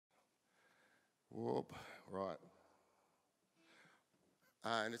Whoop, right.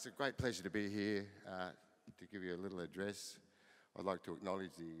 And it's a great pleasure to be here to give you a little address. I'd like to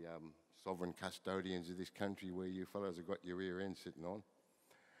acknowledge the sovereign custodians of this country where you fellows have got your rear end sitting on.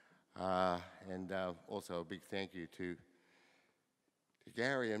 And also a big thank you to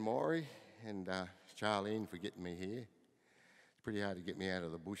Gary and Maury and Charlene for getting me here. It's pretty hard to get me out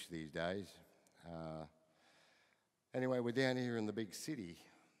of the bush these days. Anyway, we're down here in the big city.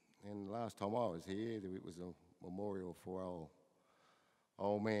 And last time I was here, it was a memorial for our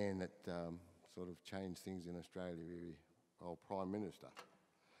old man that sort of changed things in Australia, really, our Prime Minister.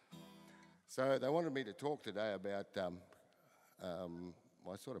 So they wanted me to talk today about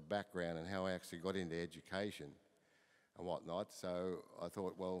my sort of background and how I actually got into education and whatnot. So I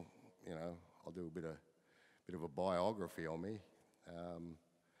thought, well, you know, I'll do a bit of a biography on me.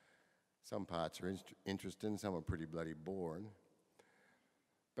 Some parts are interesting, some are pretty bloody boring.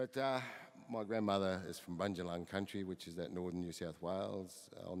 But my grandmother is from Bunjalung country, which is that northern New South Wales.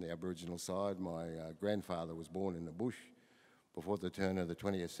 On the Aboriginal side, my grandfather was born in the bush before the turn of the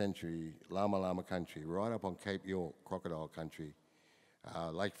 20th century, Lama Lama country, right up on Cape York, crocodile country,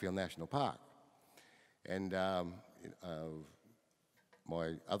 Lakefield National Park. And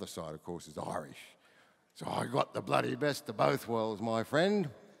my other side, of course, is Irish. So I got the bloody best of both worlds, my friend.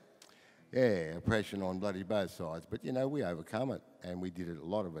 Yeah, oppression on bloody both sides. But, you know, we overcome it, and we did a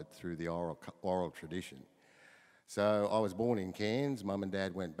lot of it through the oral tradition. So I was born in Cairns. Mum and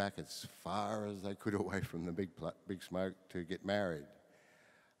Dad went back as far as they could away from the big smoke to get married.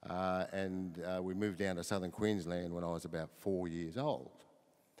 And we moved down to southern Queensland when I was about 4 years old.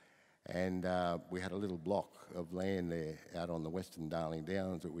 And we had a little block of land there out on the Western Darling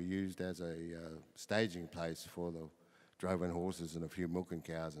Downs that we used as a staging place for the droving horses and a few milking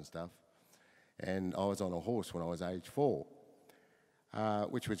cows and stuff. And I was on a horse when I was age 4,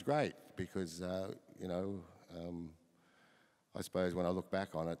 which was great because, you know, I suppose when I look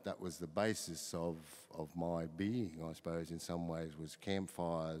back on it, that was the basis of my being, I suppose, in some ways, was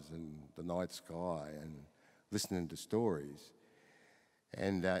campfires and the night sky and listening to stories.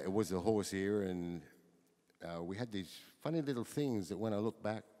 And it was the horse era, and we had these funny little things that when I look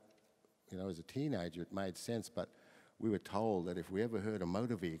back, you know, as a teenager, it made sense, but we were told that if we ever heard a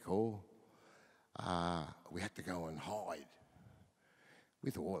motor vehicle, we had to go and hide. We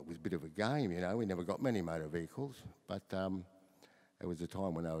thought it was a bit of a game, you know. We never got many motor vehicles, but it was a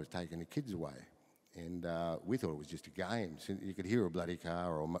time when I was taking the kids away, and we thought it was just a game. So you could hear a bloody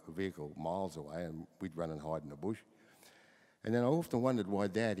car or a vehicle miles away, and we'd run and hide in the bush. And then I often wondered why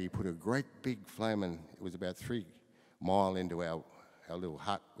Dad, he put a great big flaming, it was about 3 miles into our little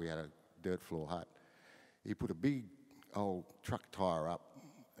hut. We had a dirt floor hut. He put a big old truck tyre up,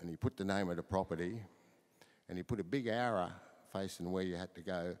 and he put the name of the property, and he put a big arrow facing where you had to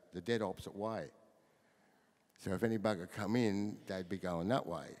go, the dead opposite way. So if any bugger come in, they'd be going that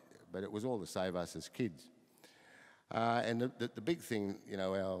way. But it was all to save us as kids. And the big thing, you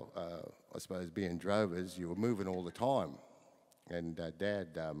know, I suppose being drovers, you were moving all the time. And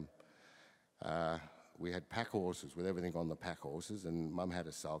Dad, we had pack horses with everything on the pack horses, and Mum had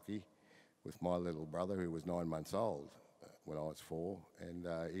a sulky with my little brother who was 9 months old when I was 4, and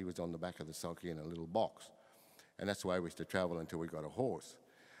he was on the back of the sulky in a little box. And that's the way we used to travel until we got a horse.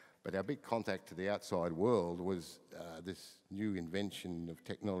 But our big contact to the outside world was this new invention of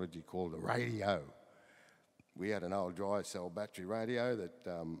technology called the radio. We had an old dry cell battery radio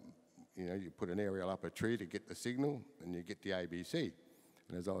that, you know, you put an aerial up a tree to get the signal and you get the ABC.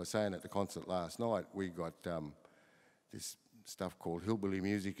 And as I was saying at the concert last night, we got this stuff called hillbilly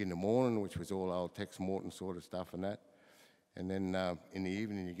music in the morning, which was all old Tex Morton sort of stuff and that. And then in the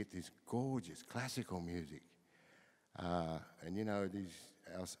evening you get this gorgeous classical music. And you know,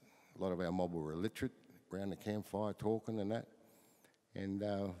 a lot of our mob were illiterate around the campfire talking and that. And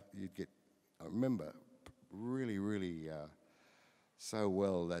you'd get, I remember really so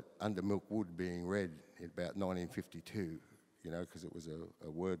well that Under Milk Wood being read in about 1952, you know, because it was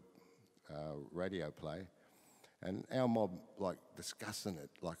a word radio play. And our mob, like, discussing it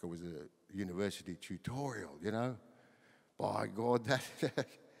like it was a university tutorial, you know. By God, that,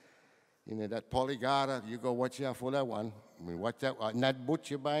 you know, that polygarter, you go watch out for that one. I mean, watch that one. And that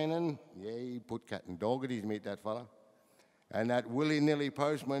butcher Bainan, yeah, he put cat and dog at his meat, that fella. And that willy-nilly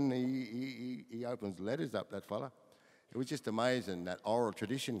postman, he opens letters up, that fella. It was just amazing, that oral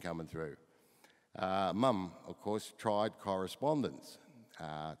tradition coming through. Mum, of course, tried correspondence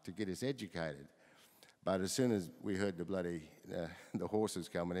to get us educated. But as soon as we heard the bloody, the horses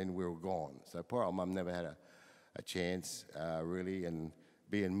coming in, we were gone. So poor old Mum never had a chance, really, and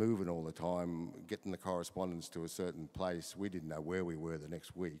being moving all the time, getting the correspondence to a certain place, we didn't know where we were the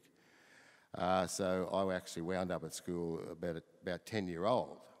next week. So I actually wound up at school about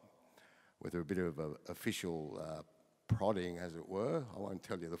 10-year-old with a bit of official prodding, as it were. I won't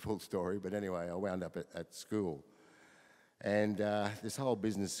tell you the full story, but anyway, I wound up at school. And this whole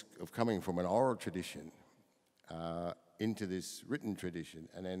business of coming from an oral tradition into this written tradition,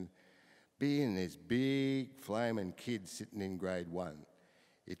 and then being this big flaming kid sitting in grade 1,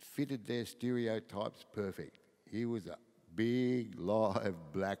 it fitted their stereotypes perfect. He was a big, live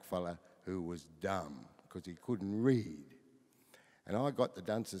black fella who was dumb because he couldn't read. And I got the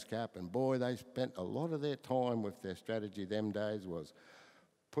dunce's cap, and boy, they spent a lot of their time with their strategy them days was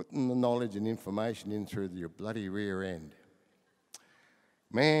putting the knowledge and information in through your bloody rear end.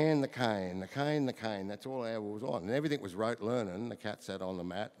 Man, the cane, that's all I was on. And everything was rote learning. The cat sat on the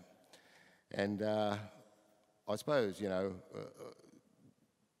mat. And I suppose, you know,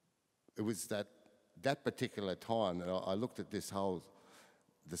 it was that particular time that I looked at the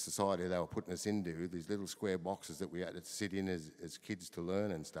society they were putting us into, these little square boxes that we had to sit in as kids to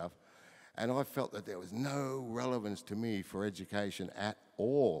learn and stuff. And I felt that there was no relevance to me for education at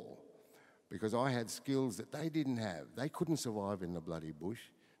all, because I had skills that they didn't have. They couldn't survive in the bloody bush.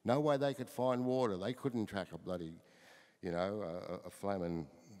 No way they could find water. They couldn't track a bloody, you know, a flaming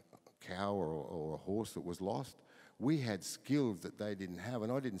cow or a horse that was lost. We had skills that they didn't have,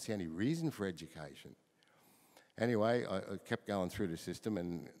 and I didn't see any reason for education. Anyway, I kept going through the system,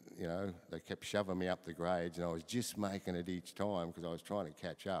 and, you know, they kept shoving me up the grades, and I was just making it each time because I was trying to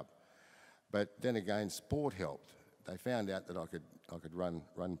catch up. But then again, sport helped. They found out that I could run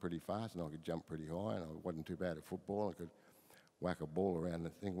pretty fast, and I could jump pretty high, and I wasn't too bad at football. I could whack a ball around the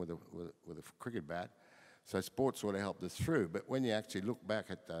thing with a cricket bat. So sport sort of helped us through. But when you actually look back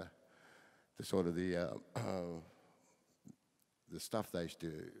at the stuff we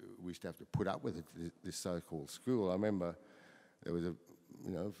used to have to put up with at this so-called school, I remember there was a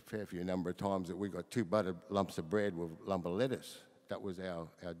fair few number of times that we got 2 buttered lumps of bread with a lump of lettuce. That was our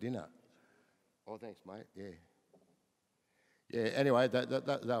dinner. Oh, thanks, mate. Yeah. Anyway, that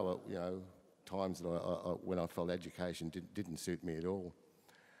were, you know, times that when I felt education didn't suit me at all.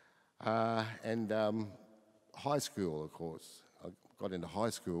 And high school, of course. I got into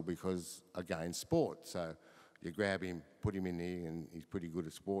high school because, again, sport. So you grab him, put him in there, and he's pretty good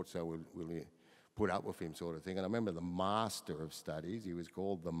at sport, so we'll put up with him, sort of thing. And I remember the Master of Studies, he was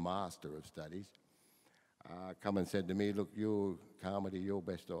called the Master of Studies, come and said to me, look, Carmody, your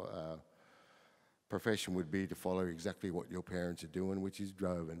best profession would be to follow exactly what your parents are doing, which is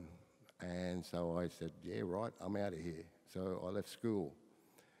droving. And so I said, yeah, right, I'm out of here. So I left school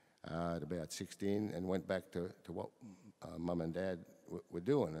at about 16 and went back to what Mum and Dad were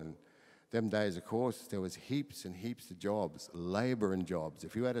doing. And them days, of course, there was heaps and heaps of jobs, labouring jobs.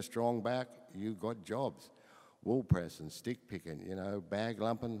 If you had a strong back, you got jobs. Wool pressing, stick picking, you know, bag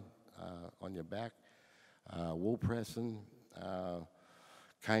lumping on your back, wool pressing,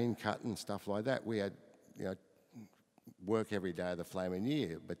 cane cutting, stuff like that. We had, you know, work every day of the flaming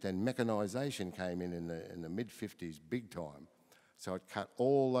year. But then mechanisation came in the mid-50s big time. So it cut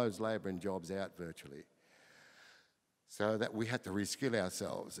all those labouring jobs out virtually. So that we had to reskill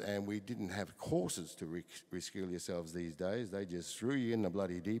ourselves, and we didn't have courses to reskill yourselves these days. They just threw you in the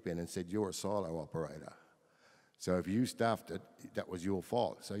bloody deep end and said, you're a silo operator. So if you stuffed it, that was your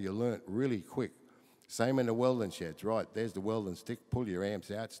fault. So you learnt really quick. Same in the welding sheds, right? There's the welding stick, pull your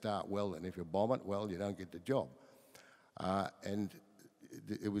amps out, start welding. If you bomb it, well, you don't get the job. And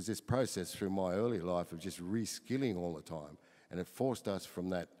it was this process through my early life of just reskilling all the time. And it forced us from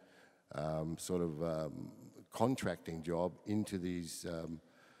that contracting job into these,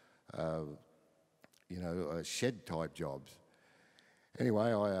 shed-type jobs.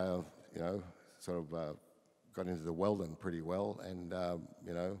 Anyway, I, got into the welding pretty well, and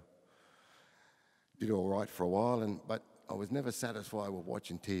did all right for a while. But I was never satisfied with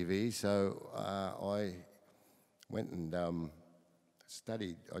watching TV, so I went and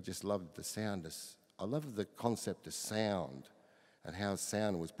studied. I just loved the sound. I loved the concept of sound and how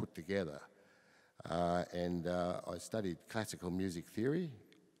sound was put together. And I studied classical music theory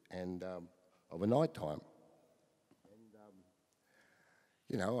and of a night time.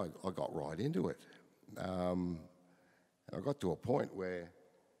 And, I got right into it. And I got to a point where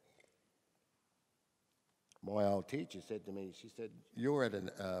my old teacher said to me, she said, you're at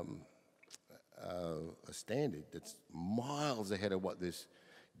a standard that's miles ahead of what this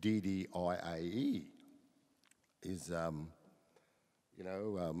DDIAE is,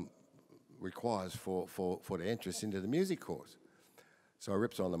 requires for the entrance into the music course. So I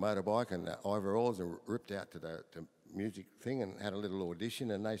ripped on the motorbike and the overalls and ripped out to the music thing and had a little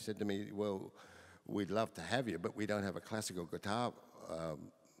audition, and they said to me, well, we'd love to have you, but we don't have a classical guitar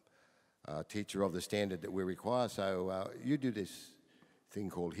teacher of the standard that we require. So you do this thing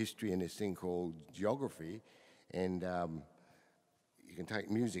called history and this thing called geography, and you can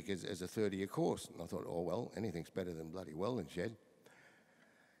take music as a third-year course. And I thought, oh, well, anything's better than bloody welding shed.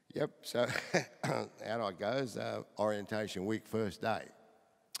 Yep, so out I goes, orientation week, first day.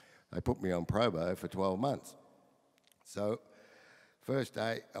 They put me on probo for 12 months. So first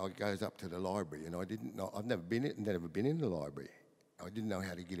day, I goes up to the library, and I didn't know, I've never been in the library. I didn't know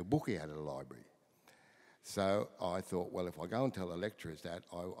how to get a book out of the library. So I thought, well, if I go and tell the lecturers that,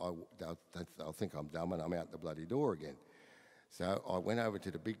 they'll think I'm dumb and I'm out the bloody door again. So I went over to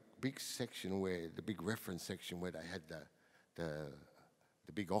the big section the big reference section where they had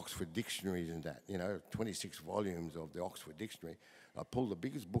the big Oxford dictionaries and that, 26 volumes of the Oxford dictionary. I pulled the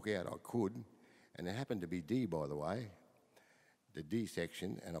biggest book out I could, and it happened to be D, by the way, the D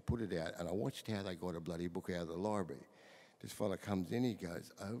section, and I put it out, and I watched how they got a bloody book out of the library. This fella comes in, he goes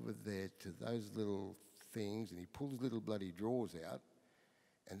over there to those little things, and he pulls little bloody drawers out,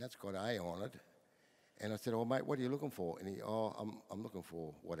 and that's got A on it. And I said, oh, mate, what are you looking for? And he, oh, I'm looking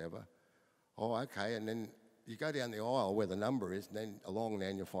for whatever. Oh, okay. And then you go down the aisle where the number is, and then along there,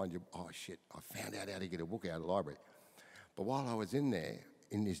 and you'll find oh, shit, I found out how to get a book out of the library. But while I was in there,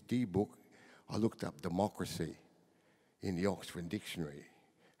 in this D book, I looked up democracy in the Oxford Dictionary.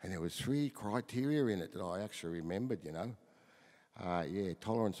 And there was 3 criteria in it that I actually remembered, yeah,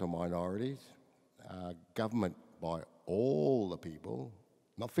 tolerance of minorities, government by all the people,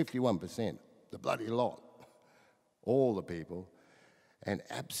 not 51%, the bloody lot, all the people, and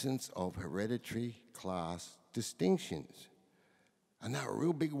absence of hereditary class distinctions. And they were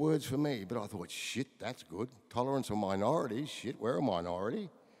real big words for me, but I thought, shit, that's good. Tolerance of minorities, shit, we're a minority.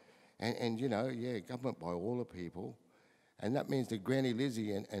 And yeah, government by all the people. And that means that Granny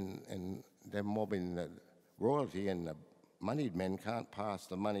Lizzie and them mobbing the royalty and the moneyed men can't pass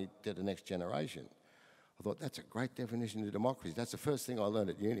the money to the next generation. I thought, that's a great definition of democracy. That's the first thing I learned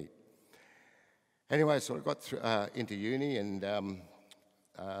at uni. Anyway, so I got into uni, and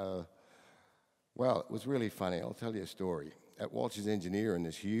well, it was really funny. I'll tell you a story. At Walsh's Engineering,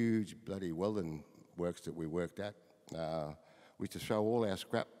 this huge bloody welding works that we worked at, we used to throw all our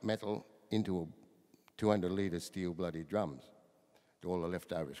scrap metal into 200-litre steel bloody drums, all the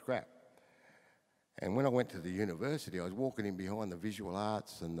leftover scrap. And when I went to the university, I was walking in behind the visual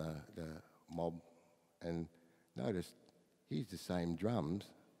arts and the mob, and noticed, here's the same drums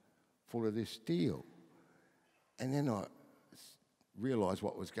full of this steel. And then I realised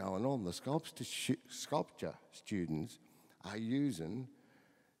what was going on. The sculpture students are using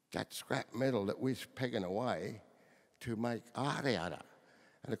that scrap metal that we're pegging away to make art out of.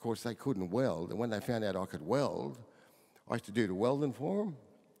 And of course they couldn't weld, and when they found out I could weld, I used to do the welding for them,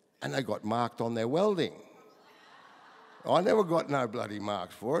 and they got marked on their welding. I never got no bloody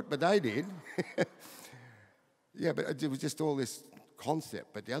marks for it, but they did. Yeah, but it was just all this concept.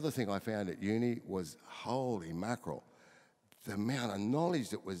 But the other thing I found at uni was, holy mackerel, the amount of knowledge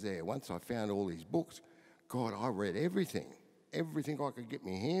that was there. Once I found all these books, God, I read everything I could get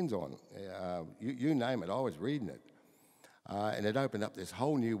my hands on. You name it, I was reading it. And it opened up this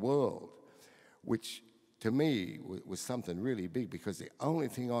whole new world, which to me was something really big, because the only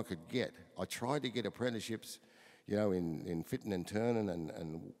thing I could get, I tried to get apprenticeships, in fitting and turning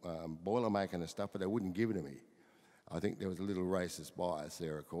and boiler making and stuff, but they wouldn't give it to me. I think there was a little racist bias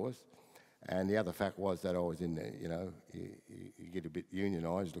there, of course. And the other fact was that I was in there, you get a bit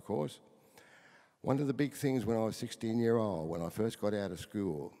unionised, of course. One of the big things when I was 16-year-old, when I first got out of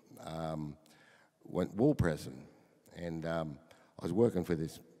school, went wool pressing. And I was working for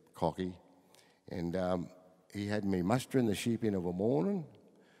this cocky, and he had me mustering the sheep in of a morning,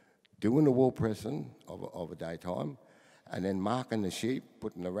 doing the wool pressing of a daytime, and then marking the sheep,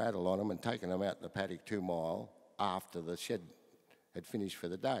 putting the rattle on them and taking them out the paddock 2 mile after the shed had finished for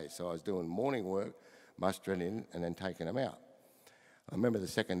the day. So I was doing morning work, mustering in, and then taking them out. I remember the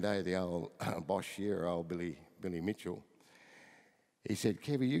second day, the old boss here, old Billy Mitchell, he said,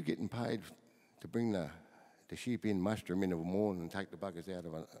 Kev, are you getting paid to bring the sheep in, muster them in of a morning and take the buggers out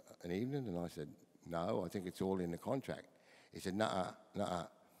of an evening? And I said, no, I think it's all in the contract. He said, nuh-uh.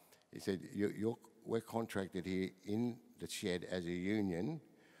 He said, we're contracted here in the shed as a union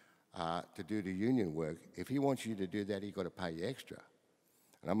to do the union work. If he wants you to do that, he's got to pay you extra.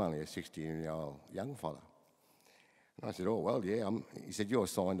 And I'm only a 16-year-old young fella. And I said, oh, well, yeah. He said, you're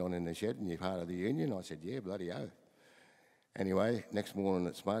signed on in the shed and you're part of the union? I said, yeah, bloody oath. Anyway, next morning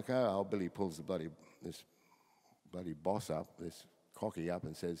at Smoko, old Billy pulls this bloody boss up, this cocky up,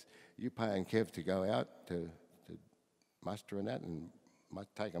 and says, you paying Kev to go out to muster and that and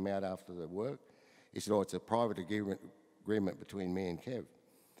take him out after the work? He said, oh, it's a private agreement between me and Kev.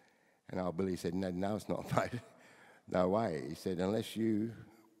 And old Billy said, no, it's not, mate. No way. He said, unless you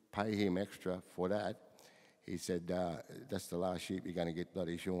pay him extra for that, he said, that's the last sheep you're going to get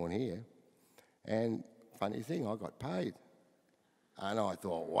bloody shorn here. And funny thing, I got paid. And I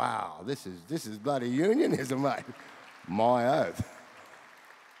thought, wow, this is bloody unionism, mate. My oath.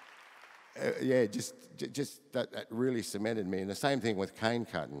 Yeah, just that really cemented me. And the same thing with cane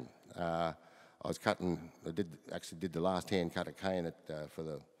cutting. I actually did the last hand cut of cane for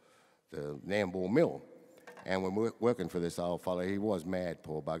the Nambour mill. And when we were working for this old fellow, he was mad,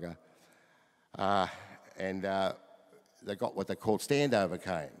 poor bugger. They got what they call standover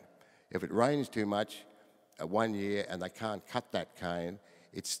cane. If it rains too much one year and they can't cut that cane,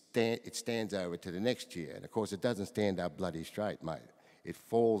 it stands over to the next year. And of course, it doesn't stand up bloody straight, mate. It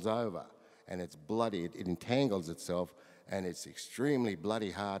falls over and it's bloody. It entangles itself and it's extremely bloody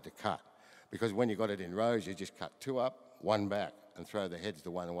hard to cut. Because when you got it in rows, you just cut two up, one back, and throw the heads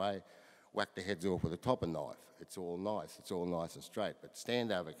the one way, whack the heads off with a topper knife. It's all nice and straight. But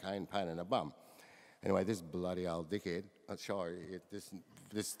standover cane, pain in the bum. Anyway, this bloody old dickhead,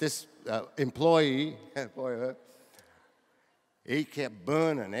 this employee, he kept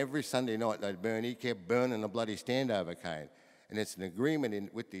burning. Every Sunday night they'd burn, he kept burning a bloody standover cane. And it's an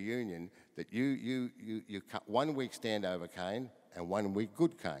agreement with the union that you cut 1 week standover cane and 1 week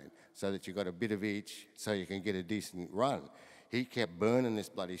good cane, so that you got a bit of each so you can get a decent run. He kept burning this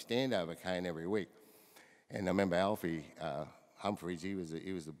bloody standover cane every week. And I remember Alfie Humphreys, he was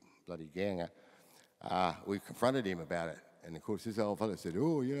a bloody ganger. We confronted him about it. And of course this old fella said,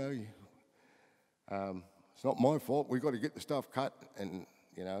 oh, it's not my fault, we've got to get the stuff cut. And,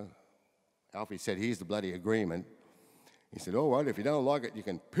 Alfie said, here's the bloody agreement. He said, all right, if you don't like it, you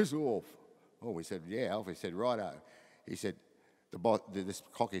can piss off. Oh, we said, yeah. Alfie said, righto. He said, this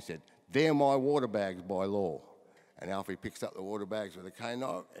cocky said, they're my water bags by law. And Alfie picks up the water bags with a cane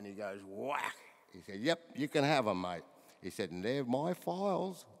knife and he goes, whack. He said, yep, you can have them, mate. He said, and they're my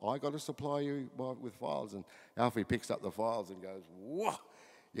files. I got to supply you with files. And Alfie picks up the files and goes, whoa,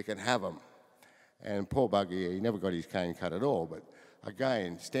 you can have them. And poor bugger, he never got his cane cut at all. But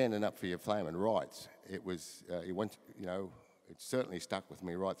again, standing up for your flaming rights, it was, it certainly stuck with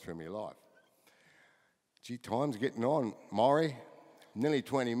me right through my life. Gee, time's getting on, Maury. Nearly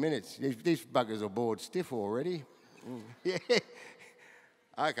 20 minutes. These buggers are bored stiff already. Yeah.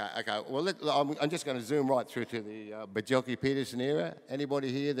 Okay. Well, I'm just going to zoom right through to the Bajelki-Peterson era.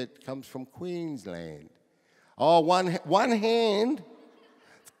 Anybody here that comes from Queensland? Oh, one hand.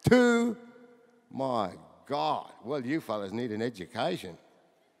 Two. My God. Well, you fellas need an education.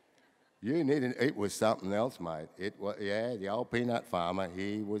 It was something else, mate. It was, yeah, the old peanut farmer,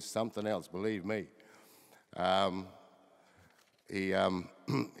 he was something else, believe me. I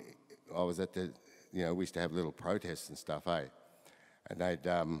was at the, we used to have little protests and stuff, eh? And they'd,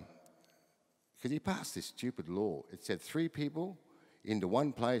 because he passed this stupid law. It said 3 people into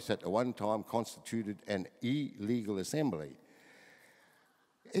one place at the one time constituted an illegal assembly.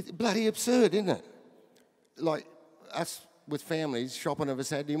 It's bloody absurd, isn't it? Like us with families shopping of a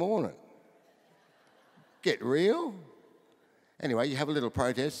Saturday morning. Get real? Anyway, you have a little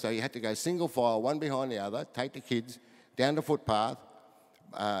protest, so you had to go single file, one behind the other, take the kids down the footpath,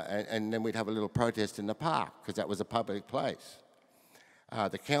 and then we'd have a little protest in the park, because that was a public place.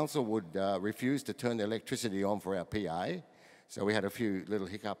 The council would refuse to turn the electricity on for our PA, so we had a few little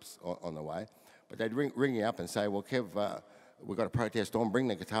hiccups on the way. But they'd ring you up and say, well, Kev, we've got a protest on, bring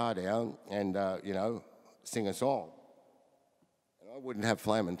the guitar down and, sing a song. And I wouldn't have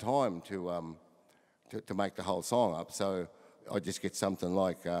flaming time to make the whole song up, so I'd just get something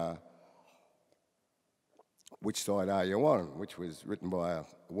like Which Side Are You On?, which was written by a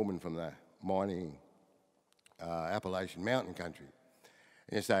woman from the mining Appalachian mountain country.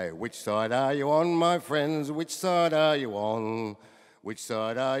 And you say, which side are you on, my friends? Which side are you on? Which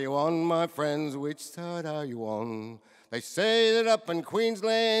side are you on, my friends? Which side are you on? They say that up in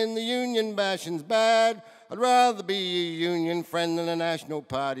Queensland the union bashing's bad. I'd rather be a union friend than a National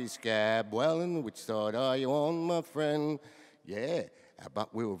Party scab. Well, and which side are you on, my friend? Yeah,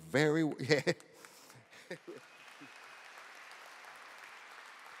 but we were very, yeah.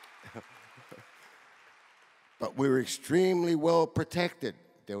 But we were extremely well protected.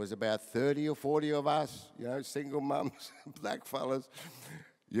 There was about 30 or 40 of us, single mums, black fellas,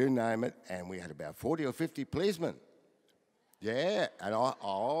 you name it, and we had about 40 or 50 policemen. Yeah, and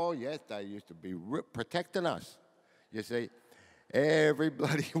yes, they used to be protecting us. You see, every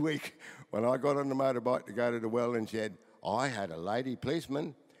bloody week when I got on the motorbike to go to the welding shed, I had a lady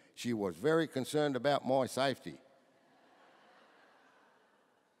policeman. She was very concerned about my safety.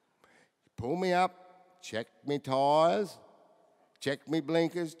 Pull me up, check me tyres, check me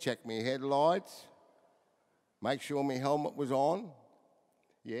blinkers, check me headlights, make sure my helmet was on.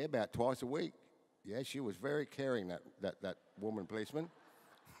 Yeah, about twice a week. Yeah, she was very caring, that woman policeman.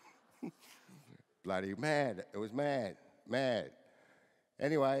 Bloody mad. It was mad.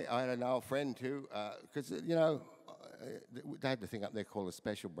 Anyway, I had an old friend too, because, they had the thing up there called a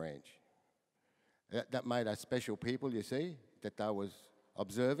special branch. That made us special people, you see, that I was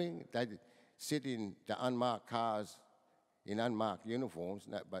observing. They'd sit in the unmarked cars in unmarked uniforms,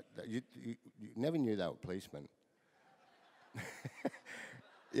 but you never knew they were policemen.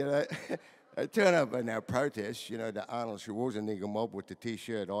 They turn up in our protests, the Arnold Schwarzenegger mob with the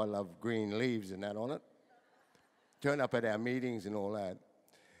T-shirt, I love green leaves and that on it. Turn up at our meetings and all that.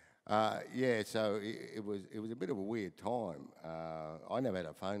 So it was a bit of a weird time. I never had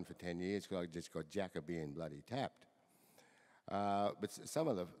a phone for 10 years because I just got Jacoby and bloody tapped. But some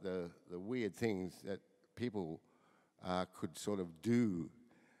of the weird things that people could sort of do.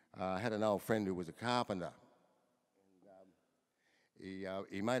 I had an old friend who was a carpenter.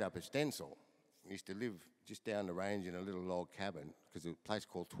 He made up a stencil. He used to live just down the range in a little log cabin because there was a place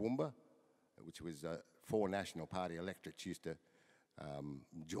called Toowoomba, which was 4 National Party electorates used to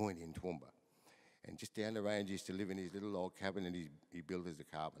join in Toowoomba. And just down the range, he used to live in his little log cabin, and he built as a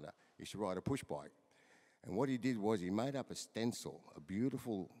carpenter. He used to ride a push bike. And what he did was he made up a stencil, a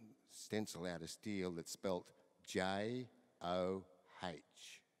beautiful stencil out of steel that spelt J-O-H.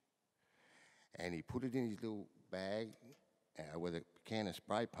 And he put it in his little bag with a can of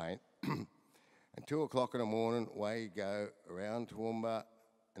spray paint. And 2 o'clock in the morning, away he'd go around Toowoomba.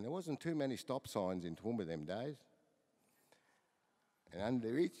 And there wasn't too many stop signs in Toowoomba them days. And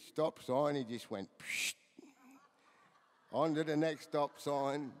under each stop sign, he just went, psh, onto the next stop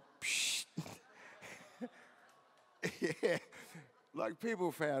sign, psh. Yeah, like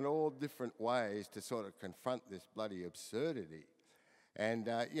people found all different ways to sort of confront this bloody absurdity. And,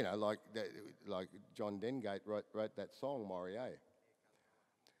 like John Dengate wrote that song, Maurie.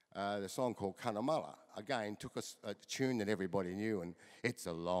 The song called Cunnamulla. Again, took a tune that everybody knew, and it's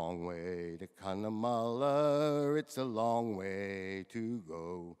a long way to Cunnamulla, it's a long way to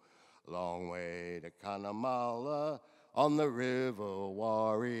go, long way to Cunnamulla, on the River Warrego.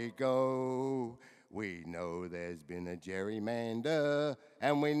 We know there's been a gerrymander,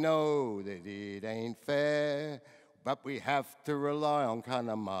 and we know that it ain't fair, but we have to rely on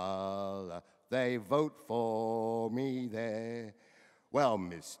Cunnamulla, they vote for me there. Well,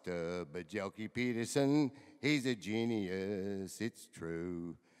 Mr. Bajelki Peterson, he's a genius, it's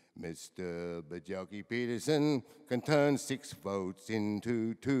true. Mr. Bajelki Peterson can turn 6 votes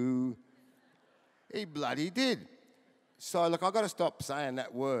into 2. He bloody did. So, look, I've got to stop saying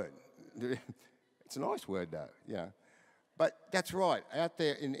that word. It's a nice word, though, But that's right. Out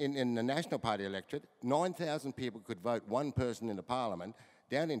there in the National Party electorate, 9,000 people could vote one person into Parliament.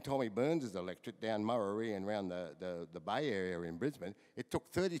 Down in Tommy Burns' electorate, down Murray and around the Bay Area in Brisbane, it took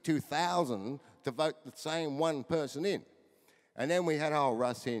 32,000 to vote the same one person in. And then we had old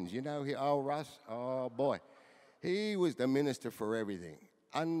Russ Hinge. Old Russ? Oh, boy. He was the minister for everything.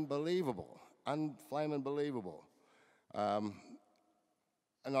 Unbelievable. Unflaming believable. And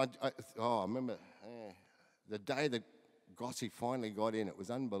I remember the day that Gossie finally got in, it was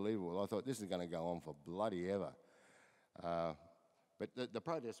unbelievable. I thought, this is going to go on for bloody ever. But the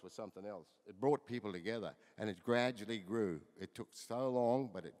protest was something else. It brought people together, and it gradually grew. It took so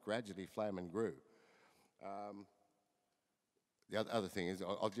long, but it gradually flaming grew. The other thing is,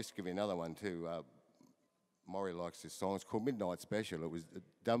 I'll just give you another one too. Maury likes this song. It's called Midnight Special. It was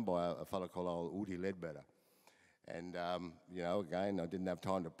done by a fellow called old Udi Ledbetter. And, again, I didn't have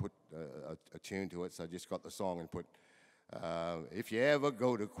time to put a tune to it, so I just got the song and put, if you ever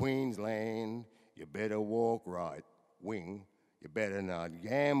go to Queensland, you better walk right wing. You better not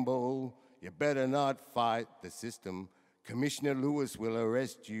gamble. You better not fight the system. Commissioner Lewis will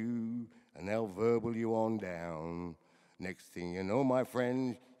arrest you, and they'll verbal you on down. Next thing you know, my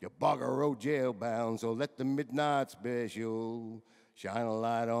friend, you're bugger road jail bound, so let the midnight special shine a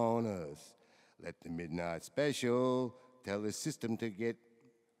light on us. Let the midnight special tell the system to get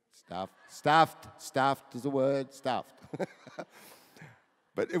stuffed. Stuffed is the word, stuffed.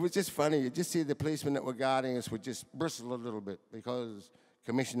 But it was just funny. You just see the policemen that were guarding us would just bristle a little bit because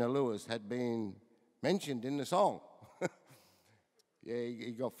Commissioner Lewis had been mentioned in the song. Yeah,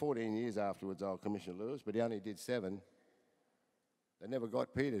 he got 14 years afterwards, old Commissioner Lewis, but he only did 7. They never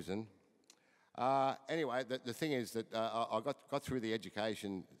got Peterson. Anyway, the thing is that I got through the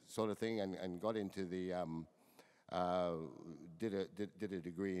education sort of thing and got into the, did a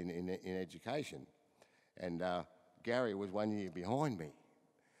degree in education. And Gary was 1 year behind me.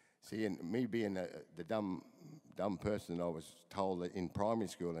 See, and me being the dumb person, I was told that in primary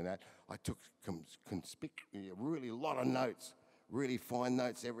school and that, I took really a lot of notes, really fine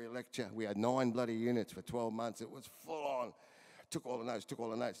notes every lecture. We had 9 bloody units for 12 months. It was full on. Took all the notes,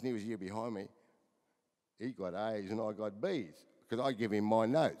 and he was a year behind me. He got A's and I got B's because I give him my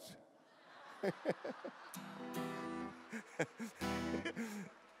notes.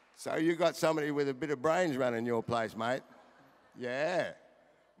 So you got somebody with a bit of brains running your place, mate. Yeah.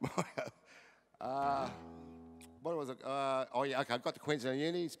 What was it? Oh, yeah, okay, I got to Queensland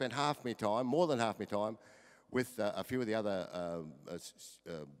Uni, spent half my time, more than half my time, with a few of the other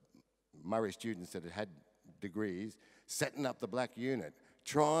Murray students that had degrees, setting up the black unit,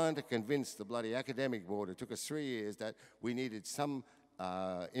 trying to convince the bloody academic board. It took us 3 years that we needed some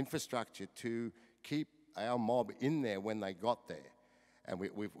infrastructure to keep our mob in there when they got there. And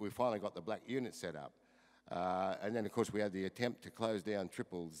we finally got the black unit set up. And then, of course, we had the attempt to close down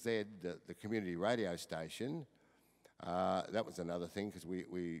Triple Z, the community radio station. That was another thing, because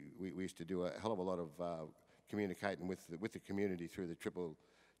we used to do a hell of a lot of communicating with the community through the Triple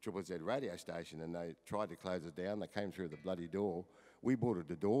Z radio station, and they tried to close us down. They came through the bloody door. We boarded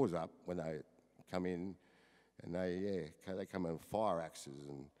the doors up when they come in, and they come in with fire axes,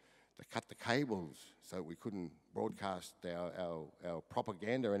 and they cut the cables so we couldn't broadcast our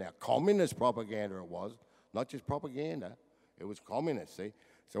propaganda, and our communist propaganda it was. Not just propaganda, it was communist, see?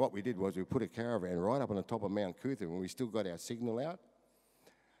 So what we did was we put a caravan right up on the top of Mount Cootha, and we still got our signal out.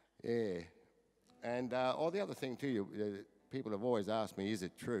 Yeah. And the other thing too, people have always asked me, is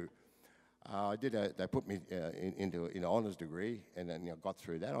it true? They put me into an honours degree, and then I got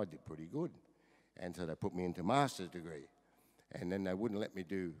through that. I did pretty good. And so they put me into master's degree. And then they wouldn't let me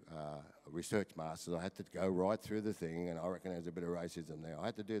do a research master's. I had to go right through the thing, and I reckon there's a bit of racism there. I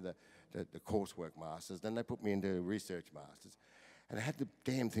had to do the coursework master's. Then they put me into research master's. And I had the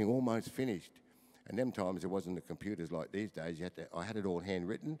damn thing almost finished. And them times, it wasn't the computers like these days. I had it all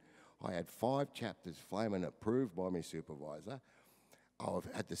handwritten. I had 5 chapters flaming approved by my supervisor. I've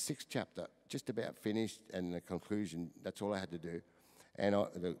had the 6th chapter just about finished, and the conclusion, that's all I had to do. And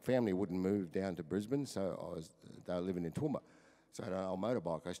the family wouldn't move down to Brisbane, so they were living in Toowoomba. So I had an old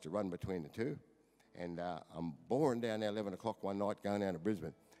motorbike. I used to run between the two. And I'm boring down there 11 o'clock one night going down to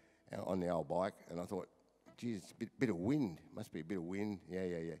Brisbane on the old bike. And I thought, geez, it's a bit of wind. Must be a bit of wind.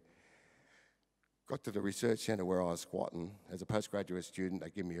 Yeah. Got to the research centre where I was squatting. As a postgraduate student, they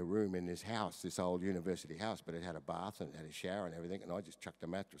gave me a room in this house, this old university house, but it had a bath and it had a shower and everything. And I just chucked a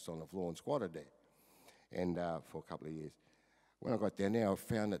mattress on the floor and squatted there and for a couple of years. When I got down there, I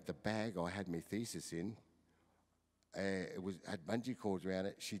found that the bag I had my thesis in, had bungee cords around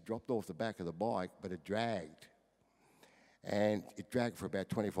it. She dropped off the back of the bike, but it dragged. And it dragged for about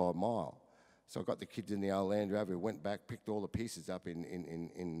 25 miles. So I got the kids in the old Land Rover, went back, picked all the pieces up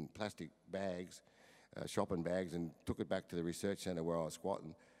in plastic bags, shopping bags, and took it back to the research centre where I was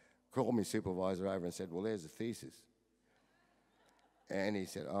squatting. Called my supervisor over and said, well, there's the thesis. And he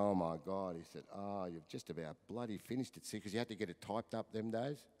said, oh, my God. He said, you've just about bloody finished it. See, because you had to get it typed up them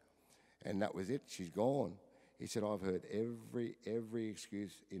days. And that was it. She's gone. He said, I've heard every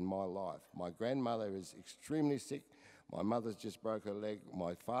excuse in my life. My grandmother is extremely sick. My mother's just broke her leg.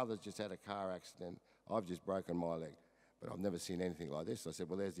 My father's just had a car accident. I've just broken my leg. But I've never seen anything like this. I said,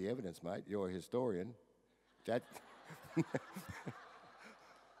 well, there's the evidence, mate. You're a historian.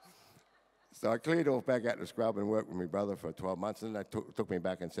 So I cleared off back out to scrub and worked with my brother for 12 months, and they took me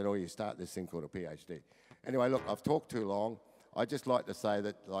back and said, oh, you start this thing called a PhD. Anyway, look, I've talked too long. I'd just like to say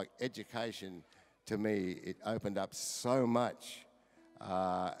that, like, education, to me, it opened up so much,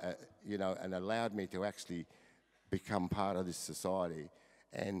 and allowed me to actually become part of this society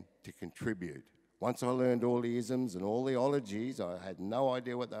and to contribute. Once I learned all the isms and all the ologies, I had no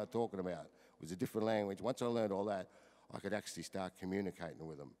idea what they were talking about. It was a different language. Once I learned all that, I could actually start communicating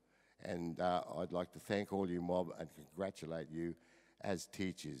with them. And I'd like to thank all you mob and congratulate you as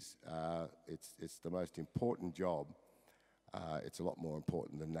teachers. It's the most important job. It's a lot more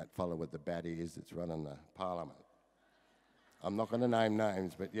important than that fellow with the bad ears that's running the parliament. I'm not going to name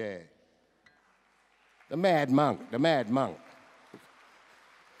names, but yeah. The mad monk.